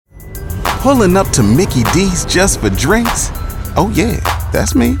Pulling up to Mickey D's just for drinks? Oh yeah,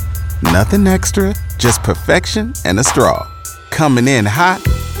 that's me. Nothing extra, just perfection and a straw. Coming in hot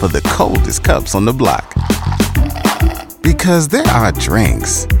for the coldest cups on the block. Because there are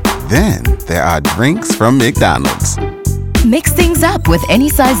drinks. Then there are drinks from McDonald's. Mix things up with any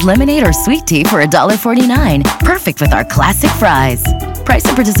size lemonade or sweet tea for $1.49. Perfect with our classic fries. Price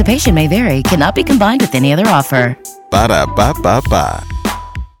and participation may vary. Cannot be combined with any other offer. Ba-da-ba-ba-ba.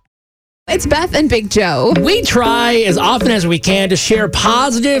 It's Beth and Big Joe. We try as often as we can to share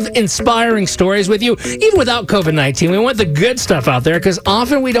positive, inspiring stories with you, even without COVID-19. We want the good stuff out there because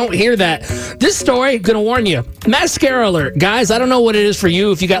often we don't hear that. This story, gonna warn you, mascara alert. Guys, I don't know what it is for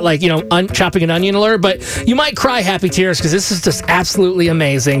you if you got chopping an onion alert, but you might cry happy tears because this is just absolutely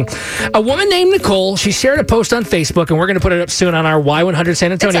amazing. A woman named Nicole, she shared a post on Facebook, and we're gonna put it up soon on our Y100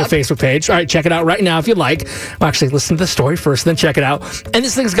 San Antonio Facebook page. All right, check it out right now if you like. Well, actually, listen to the story first, then check it out. And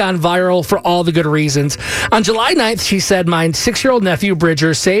this thing's gone viral for all the good reasons. On July 9th, she said, my 6-year-old nephew,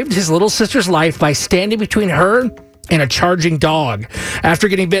 Bridger, saved his little sister's life by standing between her and a charging dog. After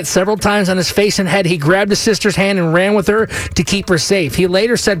getting bit several times on his face and head, he grabbed his sister's hand and ran with her to keep her safe. He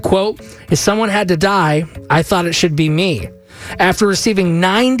later said, quote, if someone had to die, I thought it should be me. After receiving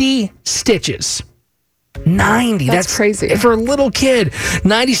 90 stitches. 90. That's crazy. For a little kid.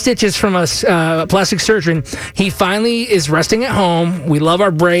 90 stitches from a plastic surgeon. He finally is resting at home. We love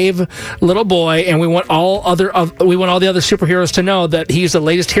our brave little boy, and we want all the other superheroes to know that he's the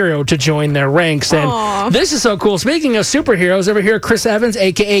latest hero to join their ranks. And Aww. This is so cool. Speaking of superheroes, over here, Chris Evans,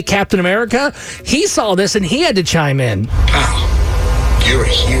 a.k.a. Captain America, he saw this and he had to chime in. Pal, you're a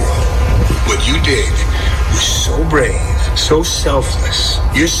hero. What you did was so brave, so selfless.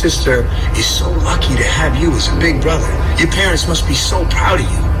 Your sister is so lucky to have you as a big brother. Your parents must be so proud of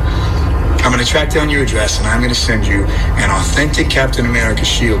you. I'm going to track down your address, and I'm going to send you an authentic Captain America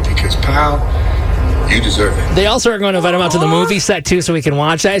shield because, pal, you deserve it. They also are going to invite him out to the movie set, too, so we can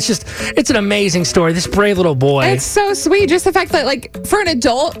watch that. It's an amazing story. This brave little boy. It's so sweet. Just the fact that, for an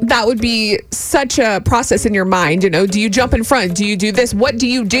adult, that would be such a process in your mind. Do you jump in front? Do you do this? What do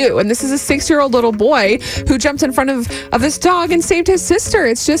you do? And this is a 6-year-old little boy who jumped in front of this dog and saved his sister.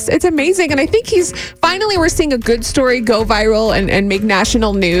 It's amazing. And I think we're seeing a good story go viral and make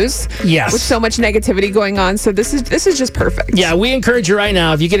national news. Yes. With so much negativity going on. So this is just perfect. Yeah, we encourage you right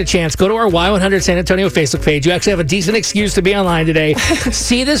now, if you get a chance, go to our Y100 San Antonio Facebook page. You actually have a decent excuse to be online today.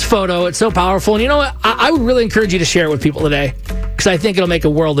 See this photo. It's so powerful. And you know what? I would really encourage you to share it with people today because I think it'll make a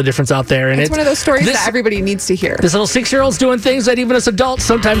world of difference out there. And it's one of those stories that everybody needs to hear. This little 6-year-old's doing things that even us adults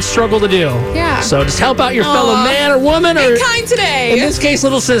sometimes struggle to do. Yeah. So just help out your fellow man or woman or, be kind today. in this case,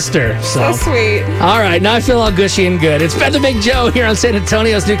 little sister. So sweet. All right. Now I feel all gushy and good. It's Beth the Big Joe here on San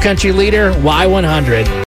Antonio's new country leader, Y100.